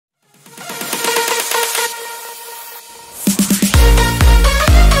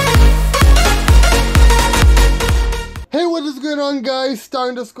on, guys?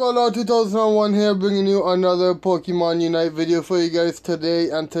 Starting Scholar 2001 here, bringing you another Pokemon Unite video for you guys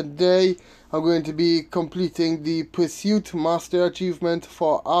today. And today I'm going to be completing the Pursuit Master achievement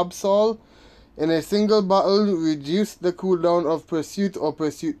for Absol. In a single battle, reduce the cooldown of Pursuit or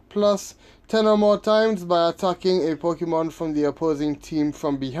Pursuit Plus 10 or more times by attacking a Pokemon from the opposing team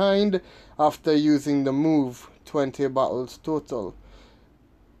from behind after using the move. 20 battles total.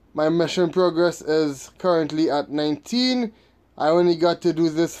 My mission progress is currently at 19. I only got to do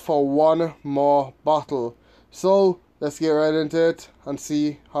this for one more battle. So, let's get right into it and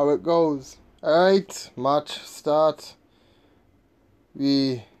see how it goes. Alright, match start.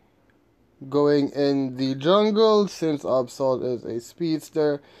 We going in the jungle since Absol is a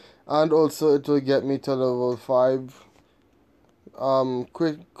speedster. And also it will get me to level 5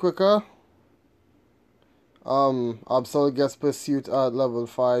 quicker. Absol gets Pursuit at level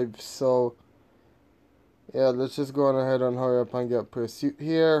 5, so yeah, let's just go on ahead and hurry up and get Pursuit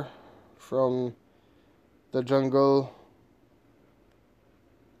here from the jungle.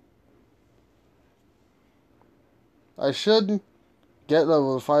 I should get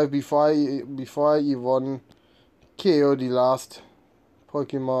level 5 before I even KO the last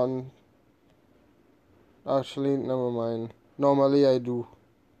Pokemon. Actually, never mind. Normally I do.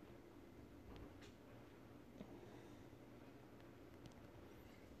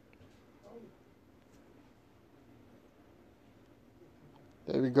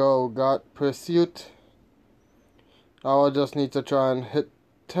 There we go, got Pursuit. Now I just need to try and hit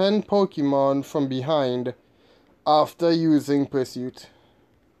 10 Pokemon from behind after using Pursuit.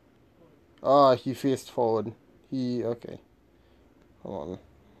 Ah, he faced forward. Okay. Hold on.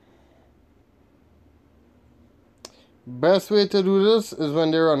 Best way to do this is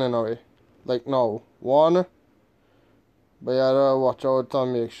when they're running away. Like now. One. But you gotta watch out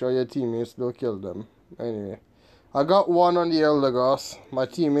and make sure your teammates don't kill them. Anyway. I got one on the Eldegoss. My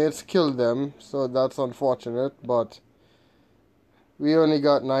teammates killed them, so that's unfortunate, but we only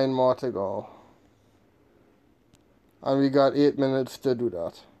got 9 more to go. And we got 8 minutes to do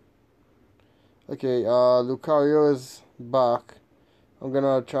that. Okay, Lucario is back. I'm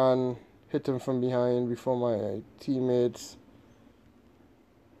gonna try and hit him from behind before my teammates.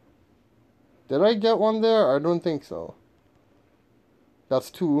 Did I get one there? I don't think so. That's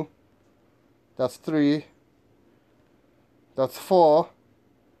 2. That's 3. That's 4.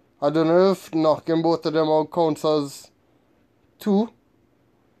 I don't know if knocking both of them out counts as 2.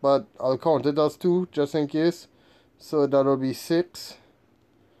 But I'll count it as 2 just in case. So that'll be 6.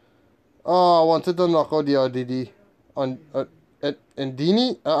 Oh, I wanted to knock out the RDD.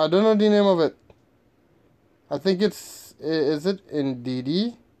 Indini? I don't know the name of it. I think it's... Is it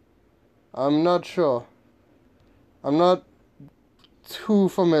Indidi? I'm not sure. I'm not too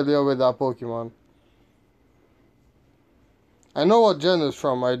familiar with that Pokemon. I know what gen it's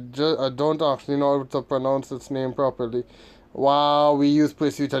from, I don't actually know how to pronounce its name properly. Wow, we use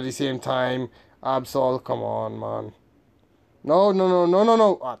Pursuit at the same time. Absol, come on, man.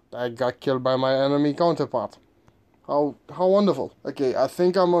 No. I got killed by my enemy counterpart. How wonderful. Okay, I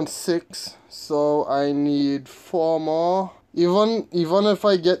think I'm on 6, so I need 4 more. Even if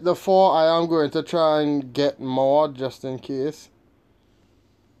I get the 4, I am going to try and get more just in case.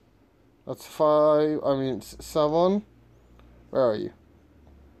 That's 7. Where are you?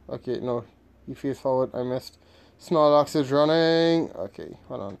 Okay, no. You face forward. I missed. Snorlax is running. Okay,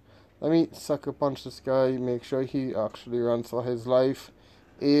 hold on. Let me sucker punch this guy. Make sure he actually runs for his life.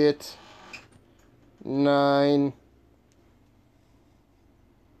 8. 9.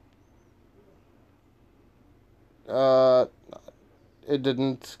 It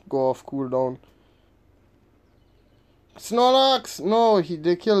didn't go off cooldown. Snorlax! No,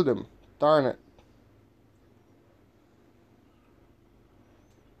 they killed him. Darn it.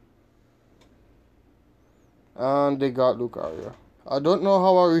 And they got Lucario. I don't know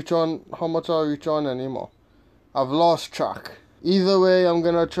how much I reach on anymore. I've lost track. Either way, I'm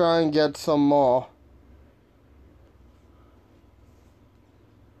gonna try and get some more.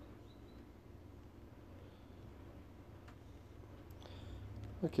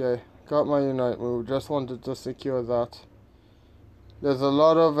 Okay, got my Unite move. Just wanted to secure that. There's a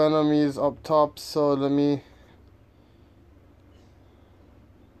lot of enemies up top, so let me...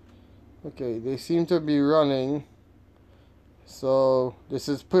 Okay, they seem to be running. So, this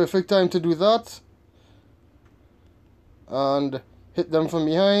is perfect time to do that. And hit them from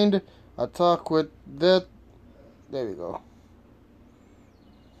behind. Attack with that. There we go.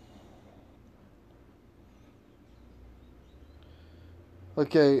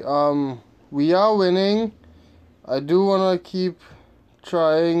 Okay, we are winning. I do want to keep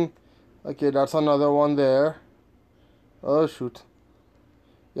trying. Okay, that's another one there. Oh shoot.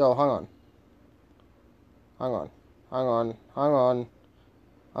 Yo, hang on. Hang on. Hang on. Hang on.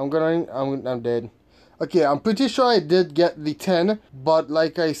 I'm dead. Okay, I'm pretty sure I did get the 10, but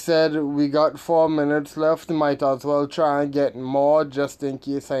like I said, we got 4 minutes left. Might as well try and get more just in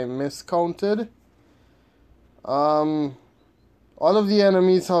case I miscounted. All of the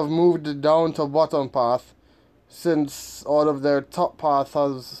enemies have moved down to bottom path since all of their top path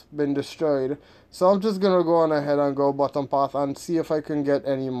has been destroyed. So I'm just gonna go on ahead and go bottom path and see if I can get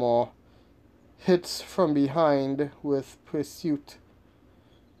any more hits from behind with pursuit.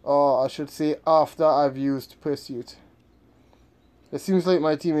 Or I should say after I've used pursuit. It seems like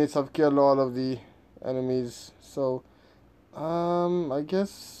my teammates have killed all of the enemies. So, I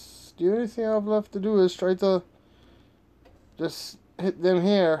guess the only thing I have left to do is try to just hit them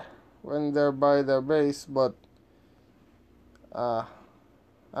here when they're by their base. But, I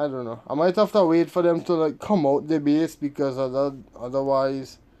don't know. I might have to wait for them to like come out the base because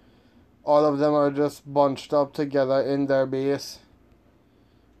otherwise all of them are just bunched up together in their base.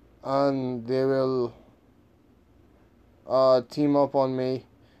 And they will team up on me.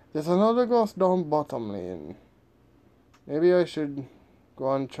 There's another ghost down bottom lane. Maybe I should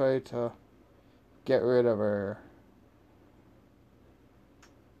go and try to get rid of her.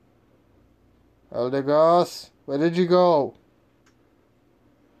 Elder Ghost, where did you go?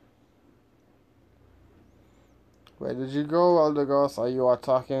 Where did you go, Elder Ghost? Are you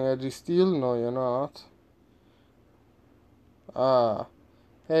attacking Registeel? No, you're not. Ah.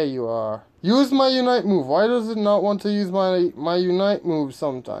 Here you are. Use my Unite move. Why does it not want to use my Unite move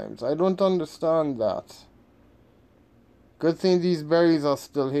sometimes? I don't understand that. Good thing these berries are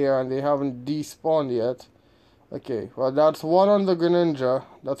still here and they haven't despawned yet. Okay, well that's 1 on the Greninja.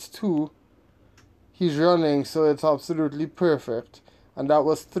 That's 2. He's running, so it's absolutely perfect. And that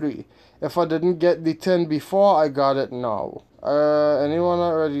was 3. If I didn't get the 10 before, I got it now. Anyone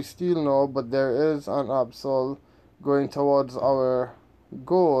already steal? No, but there is an Absol going towards our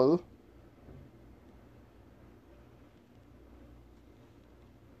goal.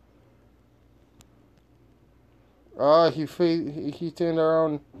 He turned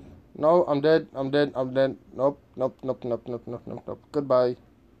around. No, I'm dead. I'm dead. I'm dead. Nope. Nope. Nope. Nope. Nope. Nope. Nope. Nope. Goodbye.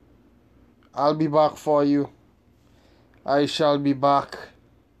 I'll be back for you. I shall be back.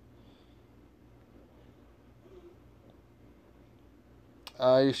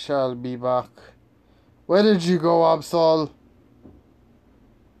 I shall be back. Where did you go, Absol?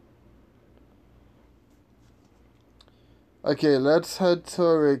 Okay, let's head to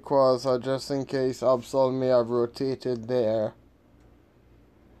Rayquaza just in case Absol may have rotated there.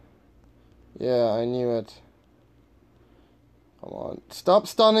 Yeah, I knew it. Come on. Stop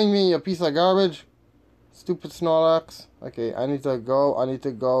stunning me, you piece of garbage. Stupid Snorlax. Okay, I need to go. I need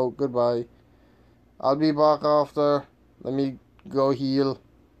to go. Goodbye. I'll be back after. Let me go heal.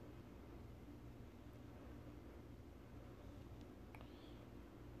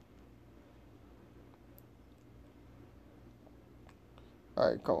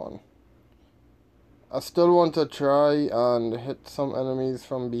 Alright, come on. I still want to try and hit some enemies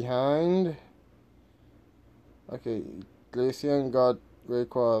from behind. Okay, Glaceon got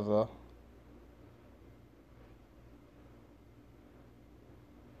Rayquaza.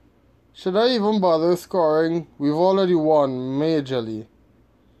 Should I even bother scoring? We've already won majorly.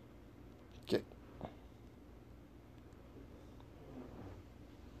 Okay.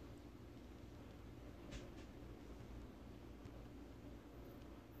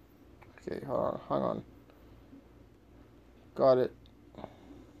 Okay, hold on, hang on. Got it.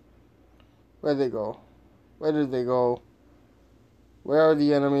 Where'd they go? Where did they go? Where are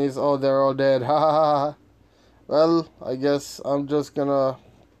the enemies? Oh, they're all dead. Ha ha ha. Well, I guess I'm just gonna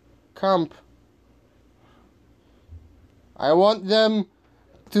camp. I want them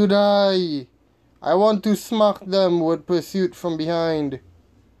to die. I want to smack them with pursuit from behind.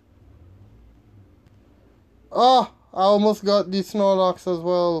 Oh, I almost got the Snorlax as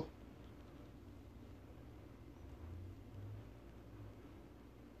well.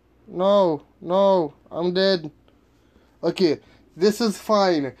 No, no, I'm dead. Okay, this is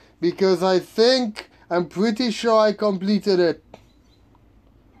fine because I'm pretty sure I completed it.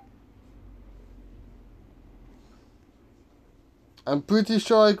 I'm pretty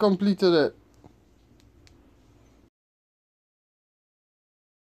sure I completed it.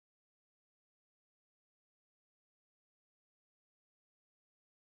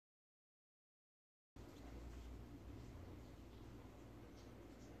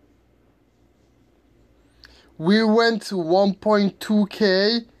 We went to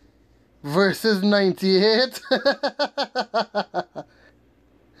 1.2k versus 98.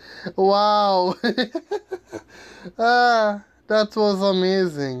 Wow. That was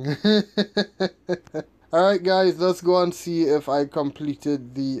amazing. Alright guys, let's go and see if I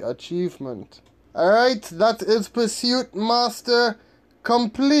completed the achievement. Alright, that is Pursuit Master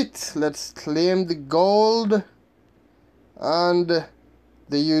complete. Let's claim the gold and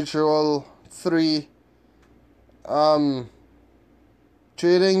the usual 3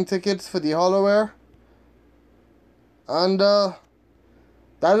 trading tickets for the hollowware. And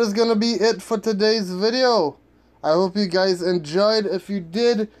that is gonna be it for today's video. I hope you guys enjoyed. If you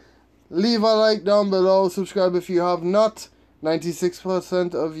did, leave a like down below, subscribe if you have not.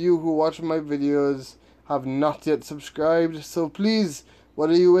 96% of you who watch my videos have not yet subscribed, so please, what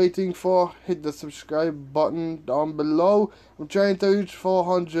are you waiting for? Hit the subscribe button down below. I'm trying to reach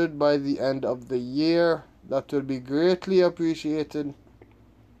 400 by the end of the year. That would be greatly appreciated.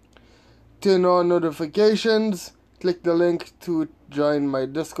 Turn on notifications. Click the link to join my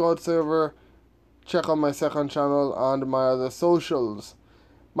Discord server. Check out my second channel and my other socials.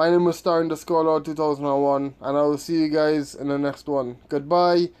 My name is Star_Lord2001, and I will see you guys in the next one.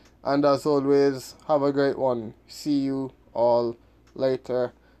 Goodbye, and as always, have a great one. See you all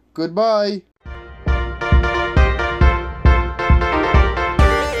later. Goodbye.